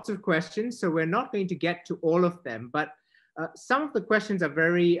and lots of questions, so we're not going to get to all of them, but some of the questions are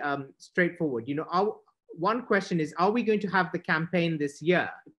very straightforward. You know, one question is, are we going to have the campaign this year?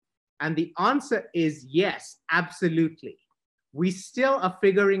 And the answer is yes, absolutely. We still are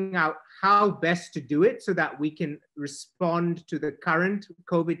figuring out how best to do it so that we can respond to the current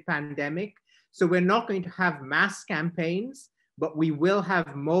COVID pandemic. So we're not going to have mass campaigns, but we will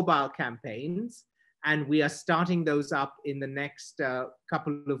have mobile campaigns. And we are starting those up in the next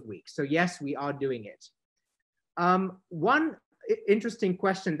couple of weeks. So yes, we are doing it. One interesting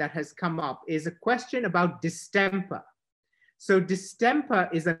question that has come up is a question about distemper. So distemper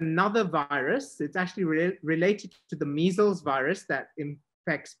is another virus. It's actually related to the measles virus that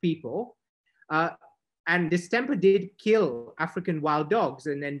infects people. And distemper did kill African wild dogs,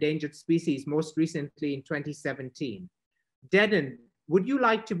 an endangered species, most recently in 2017. Dedan, would you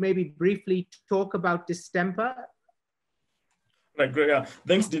like to maybe briefly talk about distemper? Right, great. Yeah.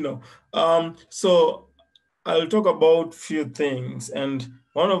 Thanks, Dino. So I'll talk about a few things. And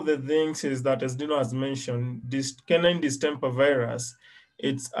one of the things is that, as Dino has mentioned, this canine distemper virus,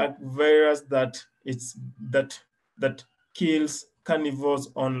 it's a virus that kills carnivores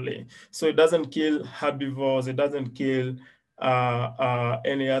only. So it doesn't kill herbivores, it doesn't kill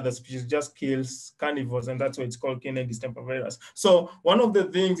any other species, just kills carnivores, and that's why it's called canine distemper virus. So one of the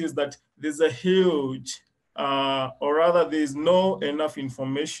things is that there's a huge, or rather there's no enough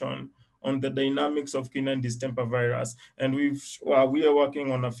information on the dynamics of canine distemper virus. And we are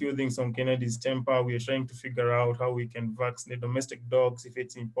working on a few things on canine distemper. We are trying to figure out how we can vaccinate domestic dogs, if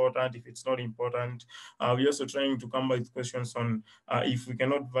it's important, if it's not important. We're also trying to come up with questions on if we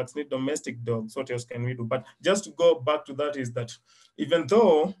cannot vaccinate domestic dogs, what else can we do? But just to go back to that is that even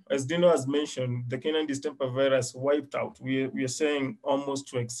though, as Dino has mentioned, the canine distemper virus wiped out, we are saying almost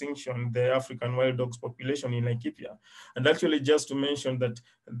to extinction, the African wild dogs population in Laikipia. And actually just to mention that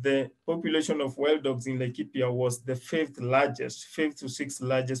the population of wild dogs in Laikipia was the fifth to sixth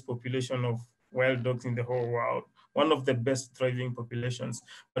largest population of wild dogs in the whole world, one of the best thriving populations,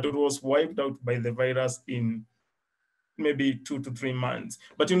 but it was wiped out by the virus in maybe 2 to 3 months.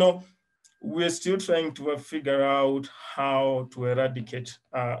 But you know, we're still trying to figure out how to eradicate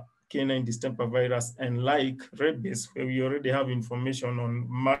canine distemper virus, and like rabies, where we already have information on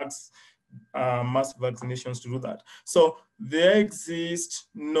mass vaccinations to do that. So there exist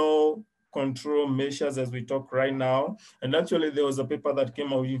no control measures as we talk right now. And actually there was a paper that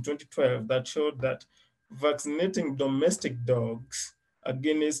came out in 2012 that showed that vaccinating domestic dogs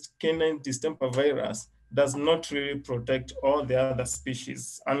against canine distemper virus does not really protect all the other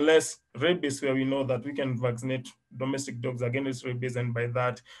species, unless rabies, where we know that we can vaccinate domestic dogs against rabies, and by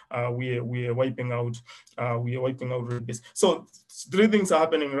that we are wiping out rabies. So 3 things are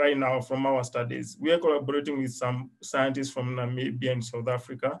happening right now from our studies. We are collaborating with some scientists from Namibia and South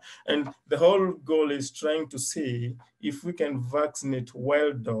Africa, and the whole goal is trying to see if we can vaccinate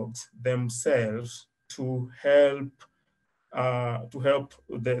wild dogs themselves to help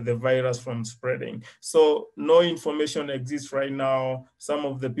the virus from spreading. So no information exists right now. Some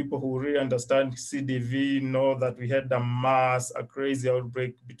of the people who really understand CDV know that we had a crazy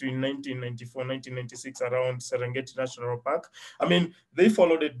outbreak between 1994 and 1996 around Serengeti National Park. I mean, they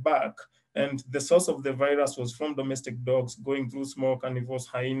followed it back, and the source of the virus was from domestic dogs going through small carnivores,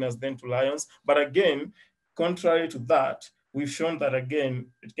 hyenas, then to lions. But again, contrary to that, we've shown that, again,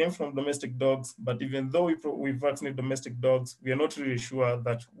 it came from domestic dogs, but even though we vaccinate domestic dogs, we are not really sure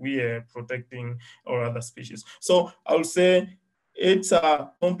that we are protecting our other species. So I would say it's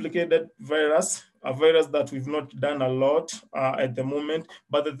a complicated virus, a virus that we've not done a lot at the moment.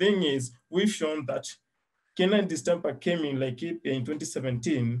 But the thing is, we've shown that canine distemper came in Laikipia in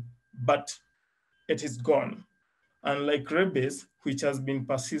 2017, but it is gone. Unlike rabies, which has been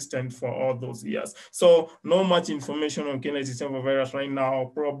persistent for all those years. So not much information on canine distemper virus right now.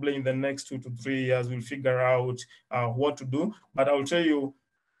 Probably in the next 2 to 3 years, we'll figure out what to do. But I'll tell you,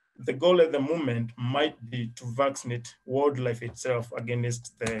 the goal at the moment might be to vaccinate wildlife itself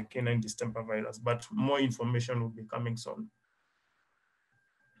against the canine distemper virus, but more information will be coming soon.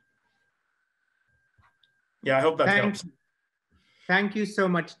 Yeah, I hope that helps. Thank you so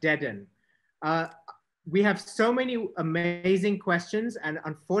much, Dedan. We have so many amazing questions and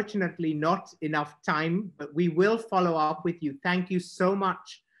unfortunately not enough time, but we will follow up with you. Thank you so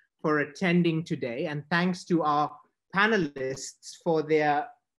much for attending today. And thanks to our panelists for their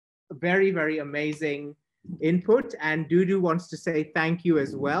very, very amazing input. And Dudu wants to say thank you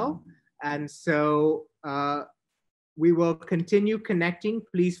as well. And so we will continue connecting.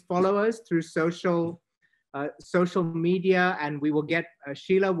 Please follow us through social media, and we will get,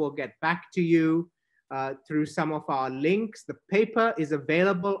 Sheila will get back to you through some of our links. The paper is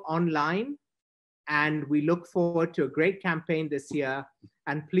available online, and we look forward to a great campaign this year.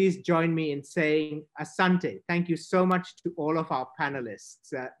 And please join me in saying Asante. Thank you so much to all of our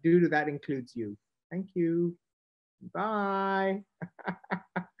panelists. Dudu, that includes you. Thank you. Bye.